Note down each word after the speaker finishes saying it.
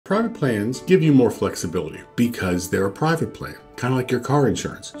Private plans give you more flexibility because they're a private plan. Kind of like your car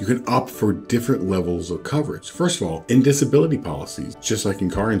insurance. You can opt for different levels of coverage. First of all, in disability policies, just like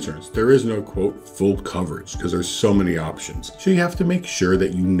in car insurance, there is no quote full coverage because there's so many options. So you have to make sure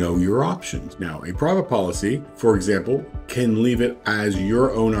that you know your options. Now, a private policy, for example, can leave it as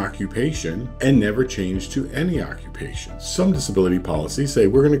your own occupation and never change to any occupation. Some disability policies say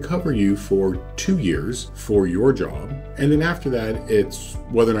we're going to cover you for 2 years for your job, and then after that, it's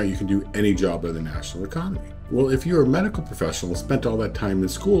whether or not you can do any job in the national economy. Well, if you're a medical professional, spent all that time in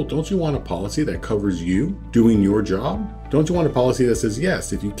school, don't you want a policy that covers you doing your job? Don't you want a policy that says,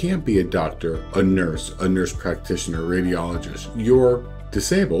 yes, if you can't be a doctor, a nurse practitioner, radiologist, you're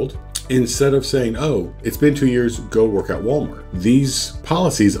disabled, instead of saying, oh, it's been 2 years, go work at Walmart. These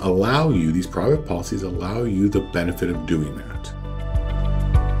policies allow you, these private policies allow you the benefit of doing that.